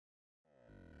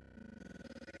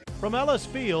From Ellis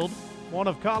Field, one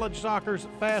of college soccer's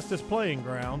fastest playing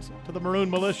grounds, to the Maroon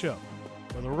Militia,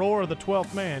 where the roar of the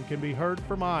 12th man can be heard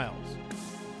for miles.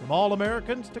 From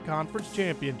All-Americans to conference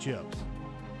championships.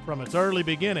 From its early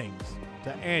beginnings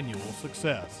to annual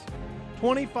success.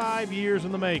 25 years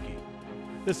in the making.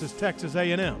 This is Texas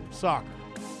A&M Soccer.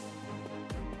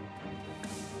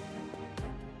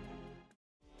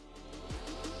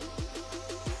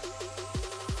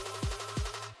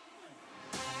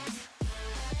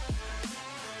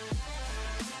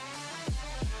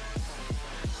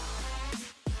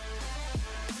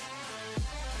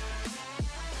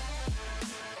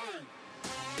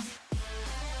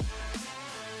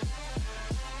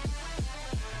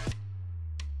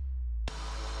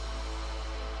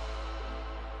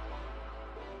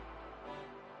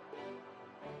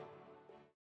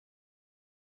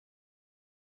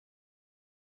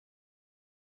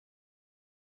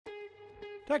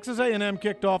 Texas A&M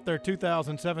kicked off their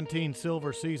 2017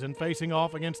 Silver season facing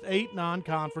off against 8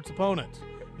 non-conference opponents,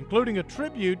 including a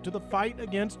tribute to the fight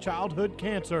against childhood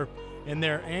cancer in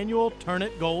their annual Turn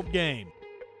It Gold game.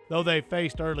 Though they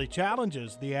faced early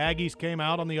challenges, the Aggies came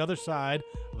out on the other side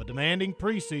of a demanding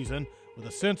preseason with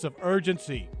a sense of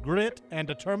urgency, grit, and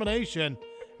determination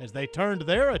as they turned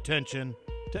their attention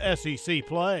to SEC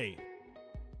play.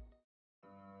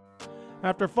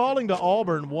 After falling to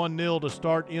Auburn 1-0 to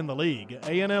start in the league,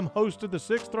 A&M hosted the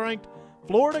 6th-ranked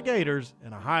Florida Gators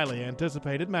in a highly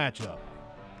anticipated matchup.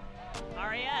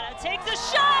 Arietta takes a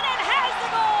shot and has the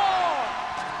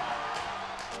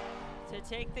goal! To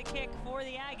take the kick for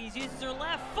the Aggies, uses her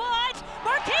left foot.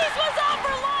 Marquise was off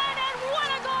her line and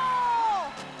what a goal!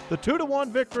 The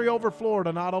 2-1 victory over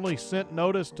Florida not only sent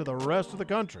notice to the rest of the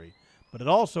country, but it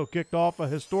also kicked off a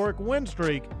historic win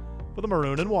streak for the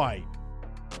Maroon and White.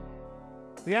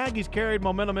 The Aggies carried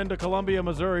momentum into Columbia,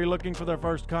 Missouri, looking for their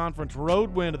first conference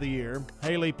road win of the year.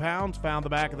 Haley Pounds found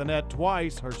the back of the net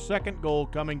twice, her second goal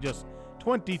coming just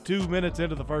 22 minutes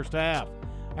into the first half.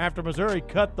 After Missouri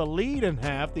cut the lead in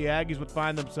half, the Aggies would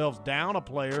find themselves down a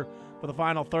player for the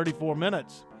final 34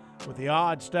 minutes. With the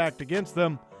odds stacked against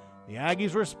them, the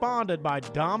Aggies responded by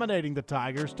dominating the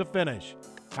Tigers to finish,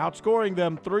 outscoring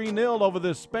them 3-0 over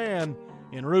this span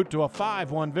en route to a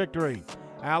 5-1 victory.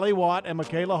 Allie Watt and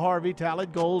Michaela Harvey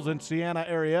tallied goals, and Sienna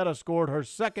Arietta scored her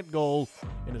second goal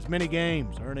in as many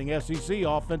games, earning SEC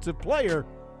Offensive Player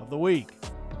of the Week.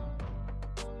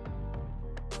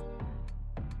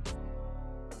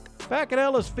 Back at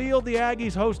Ellis Field, the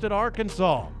Aggies hosted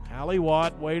Arkansas. Allie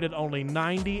Watt waited only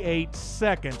 98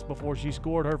 seconds before she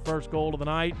scored her first goal of the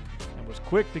night and was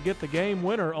quick to get the game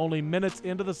winner only minutes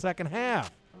into the second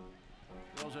half.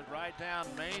 Throws it right down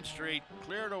Main Street,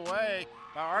 cleared away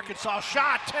by Arkansas.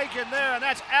 Shot taken there, and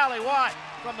that's Allie Watt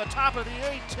from the top of the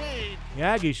 18. The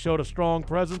Aggies showed a strong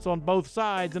presence on both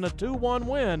sides in a 2-1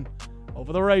 win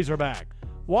over the Razorback.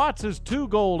 Watts'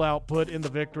 2-goal output in the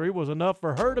victory was enough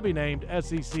for her to be named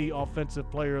SEC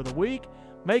Offensive Player of the Week,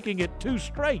 making it 2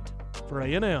 straight for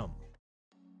A&M.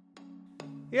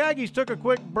 The Aggies took a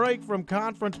quick break from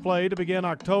conference play to begin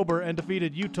October and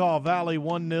defeated Utah Valley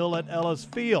 1-0 at Ellis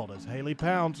Field as Haley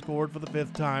Pounds scored for the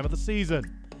 5th time of the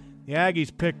season. The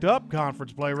Aggies picked up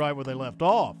conference play right where they left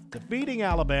off, defeating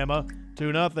Alabama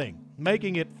 2-0,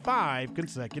 making it 5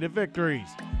 consecutive victories.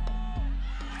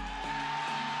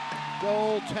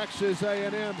 Goal, Texas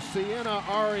A&M, Sienna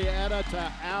Arietta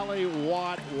to Allie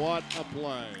Watt. What a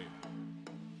play.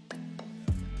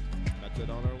 Cuts it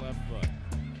on her left foot.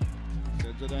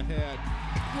 Sends it ahead.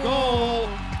 Goal,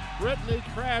 Brittany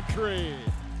Crabtree.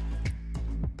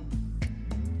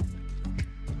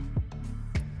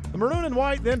 The Maroon and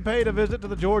White then paid a visit to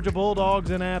the Georgia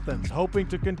Bulldogs in Athens, hoping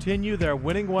to continue their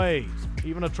winning ways.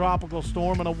 Even a tropical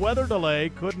storm and a weather delay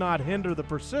could not hinder the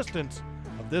persistence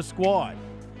of this squad,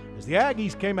 as the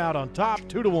Aggies came out on top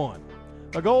 2-1.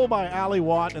 A goal by Allie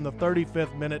Watt in the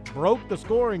 35th minute broke the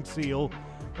scoring seal,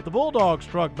 but the Bulldogs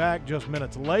struck back just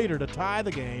minutes later to tie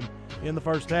the game in the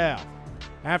first half.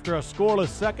 After a scoreless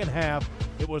second half,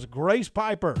 it was Grace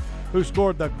Piper who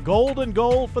scored the golden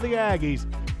goal for the Aggies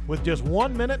with just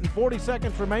 1 minute and 40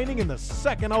 seconds remaining in the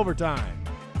second overtime,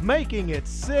 making it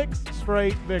 6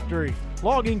 straight victories,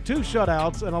 logging 2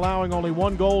 shutouts and allowing only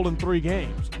 1 goal in 3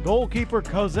 games. Goalkeeper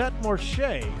Cosette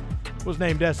Morche was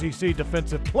named SEC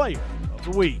Defensive Player of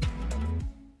the Week.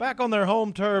 Back on their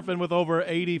home turf and with over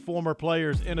 80 former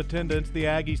players in attendance, the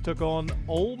Aggies took on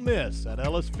Ole Miss at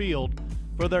Ellis Field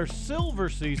for their Silver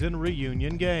Season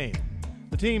reunion game.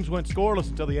 The teams went scoreless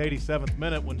until the 87th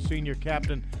minute when senior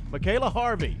captain Michaela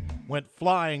Harvey went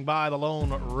flying by the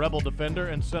lone Rebel defender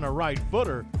and sent a right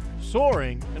footer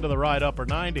soaring into the right upper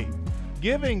 90.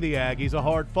 giving the Aggies a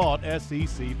hard-fought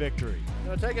SEC victory.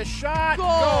 Gonna take a shot.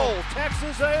 Goal.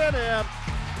 Texas A&M.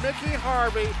 Mickey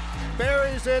Harvey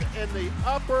buries it in the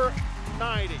upper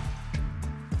 90.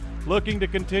 Looking to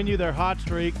continue their hot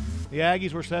streak, the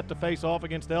Aggies were set to face off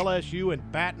against LSU in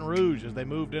Baton Rouge as they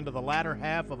moved into the latter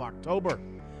half of October.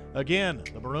 Again,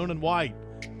 the Maroon and White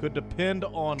could depend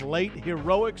on late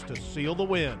heroics to seal the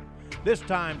win, this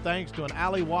time thanks to an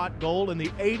Ali Watt goal in the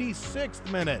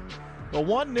 86th minute. The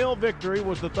 1-0 victory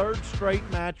was the third straight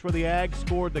match where the Ags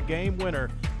scored the game winner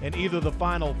in either the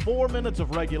final 4 minutes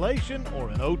of regulation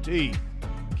or in OT.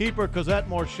 Keeper Cosette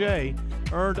Morche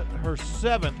earned her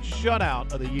 7th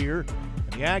shutout of the year,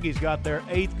 and the Aggies got their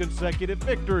 8th consecutive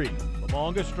victory, the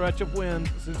longest stretch of wins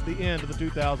since the end of the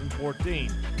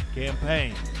 2014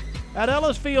 campaign. At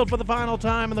Ellis Field for the final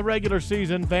time in the regular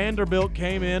season, Vanderbilt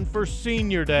came in for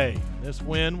Senior Day. This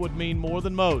win would mean more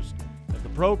than most, as the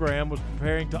program was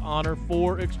preparing to honor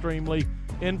 4 extremely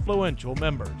influential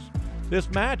members. This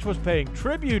match was paying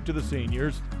tribute to the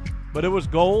seniors, but it was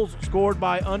goals scored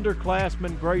by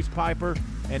underclassmen Grace Piper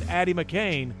and Addie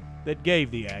McCain that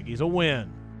gave the Aggies a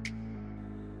win.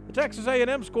 The Texas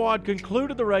A&M squad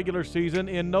concluded the regular season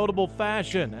in notable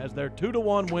fashion as their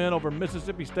 2-1 win over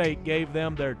Mississippi State gave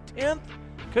them their 10th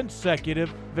consecutive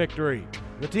victory.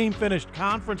 The team finished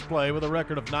conference play with a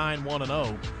record of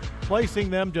 9-1-0, placing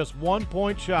them just 1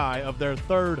 point shy of their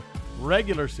 3rd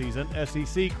regular season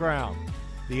SEC crown.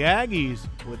 The Aggies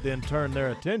would then turn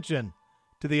their attention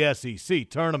to the SEC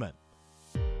tournament.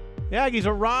 The Aggies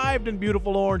arrived in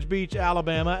beautiful Orange Beach,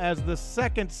 Alabama as the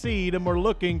 2nd seed and were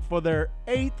looking for their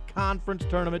 8th conference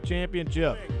tournament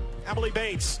championship. Emily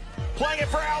Bates playing it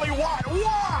for Ali Watt.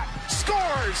 Watt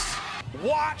scores!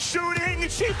 Watt shooting,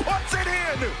 she puts it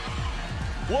in!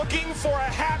 Looking for a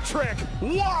hat trick.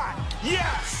 Watt,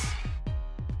 yes!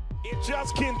 It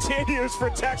just continues for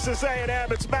Texas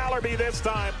A&M. It's Mallerby this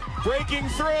time. Breaking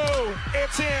through,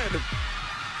 it's in.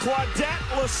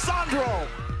 Claudette Lissandro.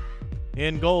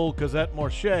 In goal, Cosette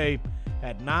Morche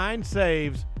had 9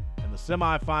 saves, and the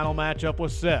semifinal matchup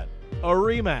was set, a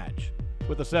rematch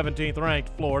with the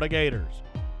 17th-ranked Florida Gators.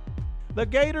 The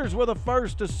Gators were the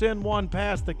first to send one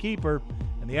past the keeper,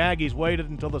 and the Aggies waited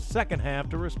until the second half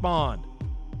to respond.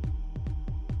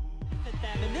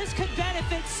 And this could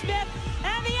benefit Smith,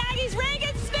 and the Aggies,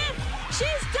 Reagan Smith,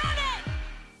 she's done it!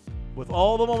 With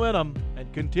all the momentum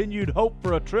and continued hope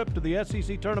for a trip to the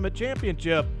SEC Tournament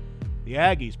Championship, the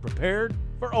Aggies prepared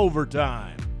for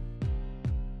overtime.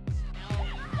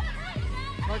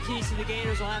 Marquise and the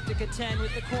Gators will have to contend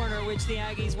with the corner, which the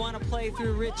Aggies want to play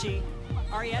through Richie.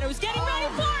 Arrieta was getting ready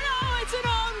for it. Oh, it's an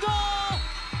own goal!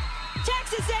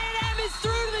 Texas A&M is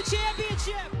through to the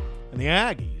championship. And the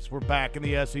Aggies were back in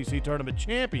the SEC Tournament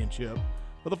Championship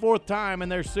for the 4th time in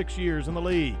their 6 years in the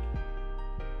league.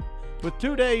 With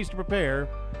 2 days to prepare,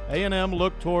 A&M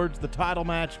looked towards the title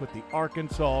match with the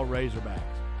Arkansas Razorbacks.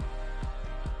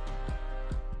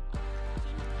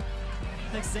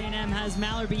 Texas A&M has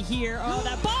Mallerby here. Oh,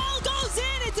 that ball goes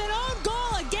in. It's an own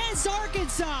goal against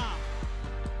Arkansas.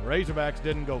 The Razorbacks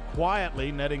didn't go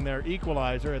quietly, netting their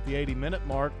equalizer at the 80-minute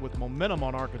mark with momentum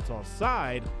on Arkansas'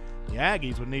 side. The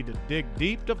Aggies would need to dig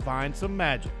deep to find some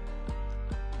magic.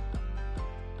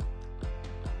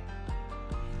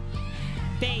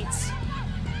 Bates.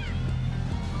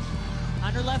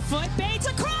 On her left foot, Bates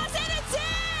across, and it's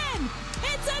in!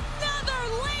 It's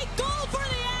another late goal for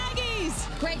the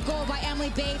Aggies! Great goal by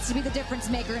Emily Bates to be the difference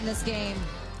maker in this game.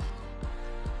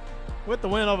 With the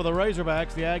win over the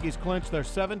Razorbacks, the Aggies clinched their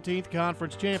 17th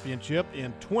conference championship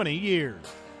in 20 years,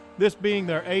 this being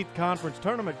their 8th conference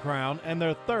tournament crown and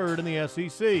their 3rd in the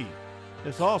SEC.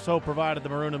 This also provided the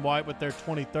Maroon and White with their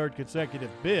 23rd consecutive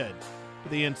bid for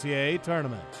the NCAA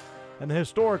tournament. And the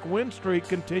historic win streak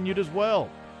continued as well,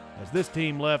 as this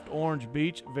team left Orange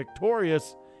Beach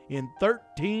victorious in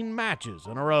 13 matches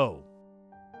in a row.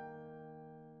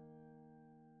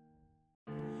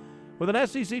 With an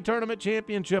SEC tournament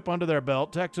championship under their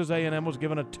belt, Texas A&M was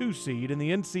given a 2 seed in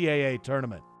the NCAA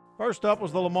tournament. First up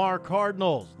was the Lamar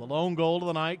Cardinals. The lone goal of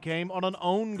the night came on an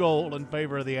own goal in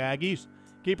favor of the Aggies.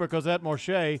 Keeper Cosette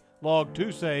Morche logged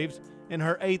 2 saves in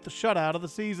her 8th shutout of the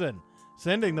season,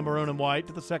 sending the Maroon and White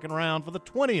to the second round for the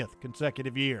 20th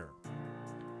consecutive year.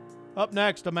 Up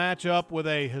next, a matchup with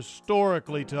a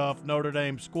historically tough Notre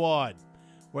Dame squad,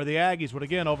 where the Aggies would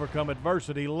again overcome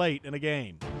adversity late in a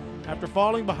game. After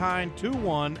falling behind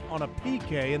 2-1 on a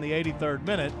PK in the 83rd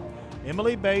minute,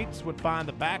 Emily Bates would find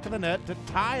the back of the net to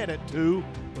tie it at 2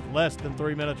 with less than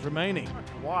 3 minutes remaining.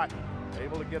 Watt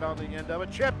able to get on the end of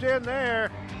it. Chipped in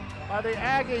there by the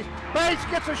Aggies. Bates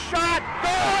gets a shot.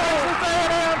 Texas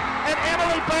A&M, and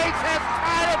Emily Bates has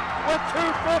tied it with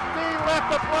 2:15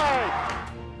 left to play.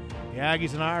 The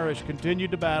Aggies and Irish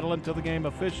continued to battle until the game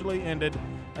officially ended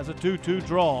as a 2-2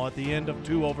 draw at the end of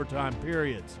 2 overtime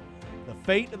periods. The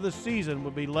fate of the season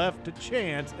would be left to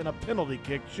chance in a penalty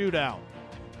kick shootout,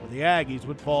 where the Aggies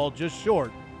would fall just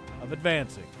short of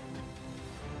advancing.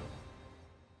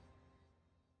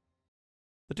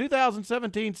 The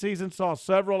 2017 season saw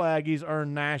several Aggies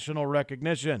earn national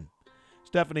recognition.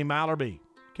 Stephanie Mallerby,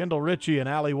 Kendall Ritchie, and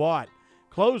Allie Watt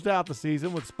closed out the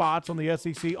season with spots on the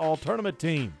SEC All-Tournament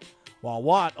team, while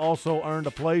Watt also earned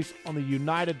a place on the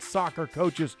United Soccer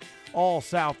Coaches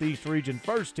All-Southeast Region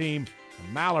First Team,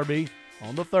 and Mallerby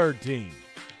on the third team.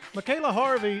 Michaela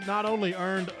Harvey not only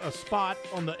earned a spot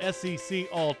on the SEC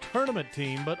All-Tournament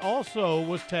team, but also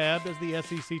was tabbed as the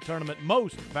SEC Tournament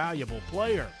Most Valuable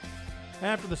Player.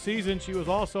 After the season, she was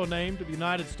also named to the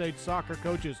United States Soccer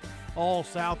Coaches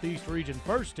All-Southeast Region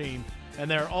First Team and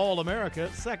their All-America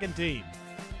Second Team,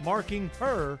 marking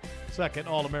her second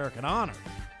All-American honor.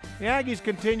 The Aggies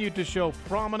continued to show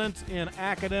prominence in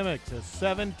academics as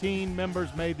 17 members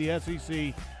made the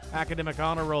SEC Academic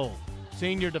Honor Roll.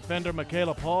 Senior defender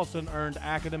Michaela Paulson earned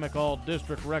Academic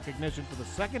All-District recognition for the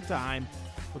second time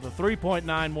with a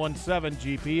 3.917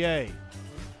 GPA.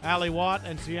 Allie Watt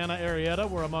and Sienna Arrieta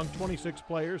were among 26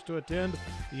 players to attend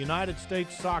the United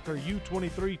States Soccer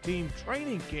U23 team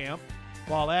training camp,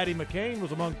 while Addie McCain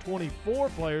was among 24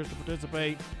 players to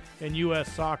participate in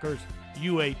U.S. Soccer's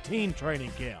U18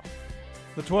 training camp.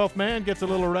 The 12th man gets a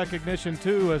little recognition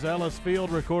too, as Ellis Field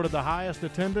recorded the highest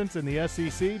attendance in the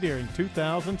SEC during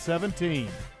 2017.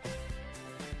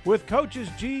 With coaches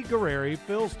G. Guerreri,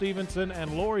 Phil Stevenson,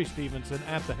 and Lori Stevenson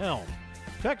at the helm,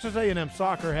 Texas A&M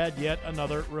soccer had yet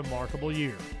another remarkable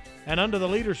year. And under the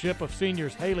leadership of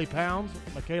seniors Haley Pounds,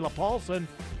 Michaela Paulson,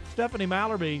 Stephanie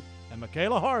Mallerby, and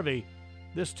Michaela Harvey,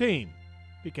 this team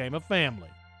became a family.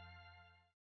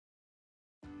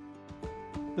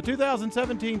 The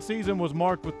 2017 season was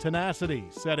marked with tenacity,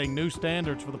 setting new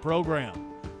standards for the program.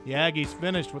 The Aggies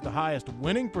finished with the highest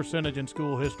winning percentage in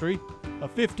school history, a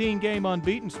 15-game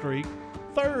unbeaten streak,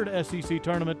 third SEC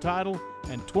tournament title,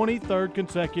 and 23rd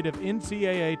consecutive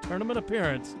NCAA tournament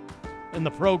appearance in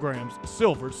the program's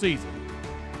silver season.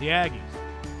 The Aggies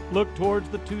look towards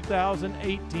the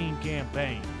 2018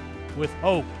 campaign with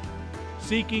hope,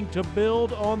 seeking to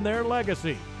build on their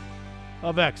legacy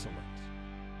of excellence.